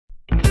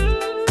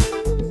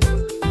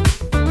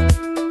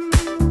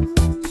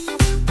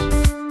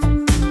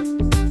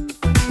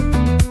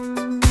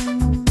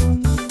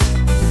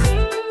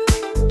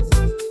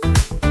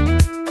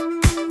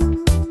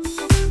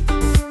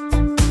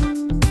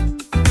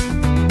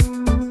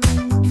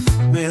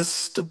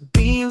Mr.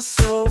 Bean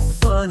so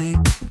funny,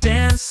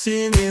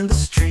 dancing in the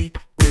street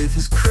with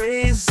his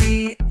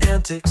crazy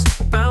antics,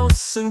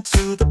 bouncing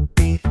to the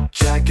beat.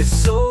 Jacket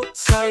so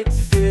tight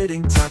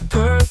fitting, tie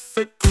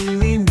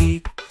perfectly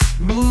neat,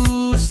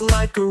 moves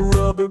like a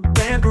rubber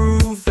band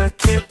groove that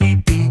can't be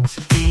beat.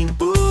 Bean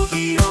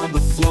boogie on the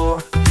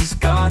floor, he's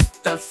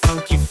got that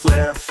funky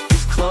flair.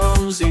 He's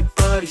clumsy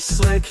but he's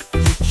slick,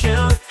 you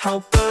can't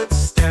help but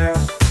stare.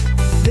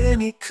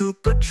 Mini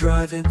Cooper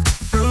driving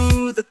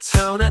through the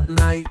town at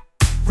night,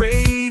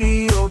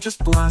 radio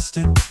just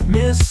blasting,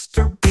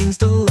 Mr. Bean's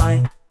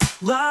delight.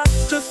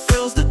 Laughter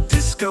fills the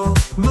disco,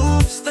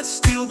 moves that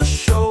steal the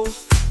show.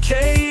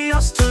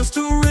 Chaos turns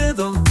to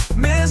rhythm,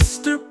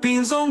 Mr.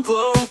 Bean's own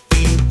glow.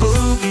 Bean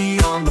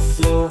boogie on the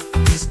floor,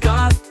 he's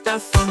got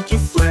that funky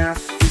flair.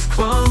 He's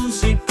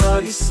clumsy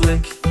but he's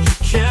slick, you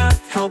can't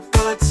help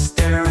but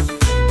stare.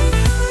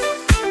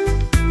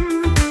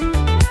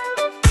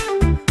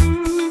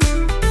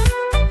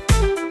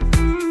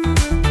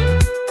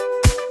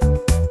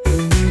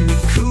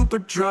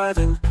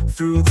 Driving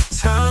through the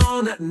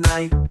town at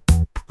night,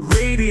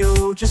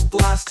 radio just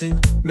blasting,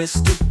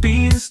 Mr.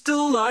 Bean's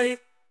delight.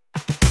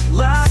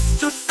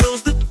 Laughter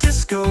fills the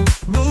disco,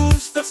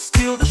 moves that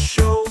steal the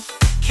show.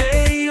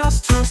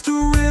 Chaos turns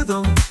to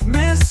rhythm,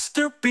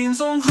 Mr. Bean's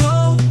own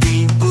glow.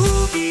 Bean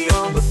boogie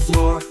on the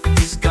floor,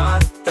 he's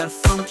got that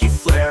funky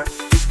flair.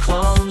 He's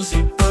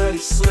clumsy but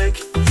he's slick,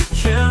 you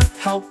can't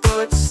help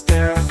but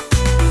stare.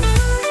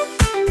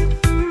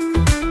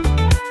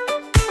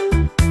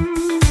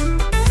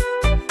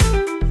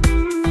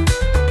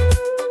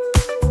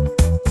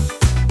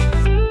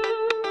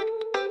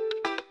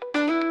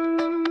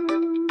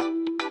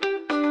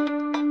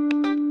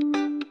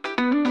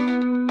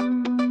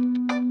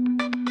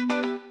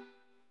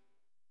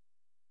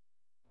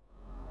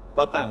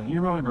 But then, you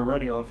remember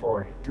radio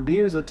for to be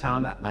as a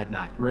town at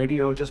midnight,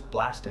 radio just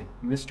blasting,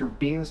 Mr.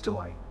 Bean's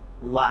delight.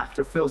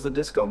 Laughter fills the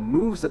disco,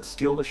 moves that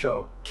steal the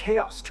show.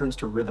 Chaos turns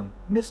to rhythm,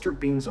 Mr.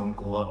 Bean's own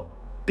glow.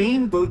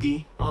 Bean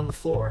boogie on the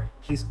floor,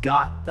 he's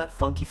got that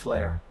funky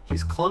flair.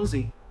 He's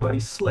clumsy, but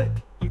he's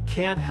slick, you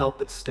can't help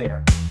but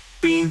stare.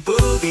 Bean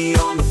boogie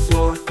on the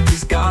floor,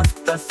 he's got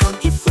that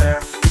funky flair.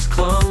 He's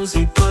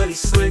clumsy, but he's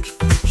slick,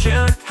 you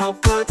can't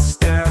help but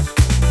stare.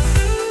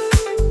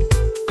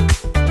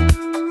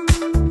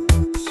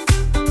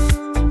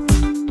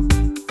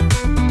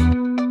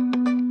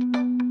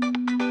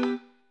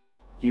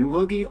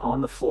 Boogie on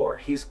the floor,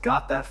 he's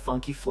got that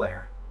funky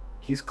flair.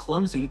 He's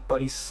clumsy,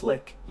 but he's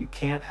slick, you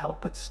can't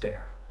help but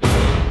stare.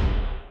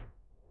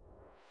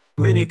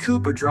 Mini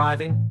Cooper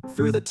driving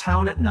through the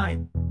town at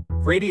night,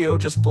 radio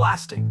just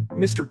blasting,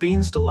 Mr.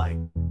 Bean's delight.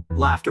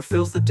 Laughter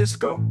fills the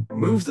disco,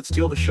 moves that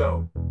steal the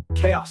show.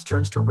 Chaos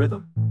turns to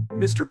rhythm,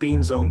 Mr.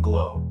 Bean's own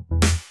glow.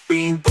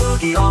 Bean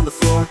boogie on the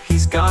floor,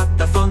 he's got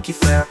that funky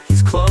flair.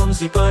 He's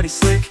clumsy but he's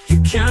slick, you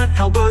can't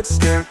help but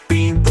stare.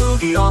 Bean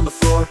boogie on the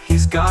floor,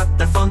 he's got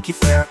that funky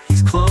flair.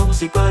 He's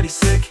clumsy but he's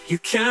slick, you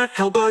can't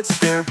help but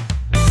stare.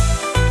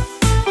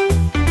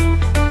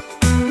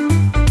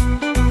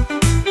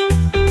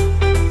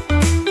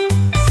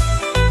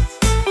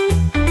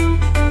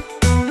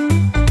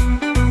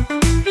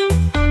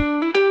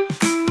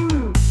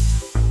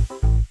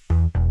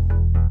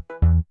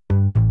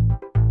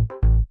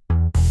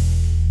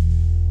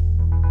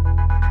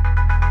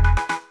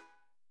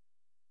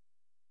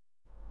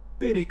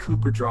 Mini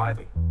Cooper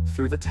driving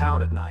through the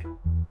town at night,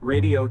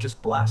 radio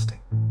just blasting,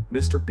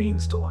 Mr.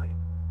 Bean's delight.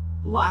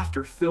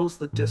 Laughter fills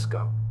the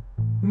disco,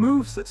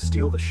 moves that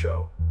steal the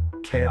show.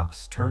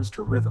 Chaos turns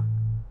to rhythm,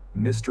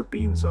 Mr.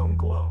 Bean's own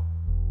glow.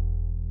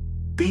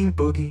 Bean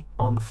boogie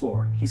on the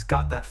floor, he's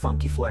got that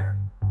funky flair.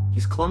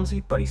 He's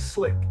clumsy but he's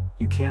slick,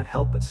 you can't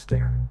help but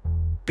stare.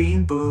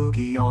 Bean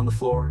boogie on the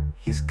floor,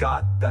 he's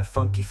got that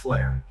funky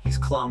flair. He's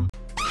clumsy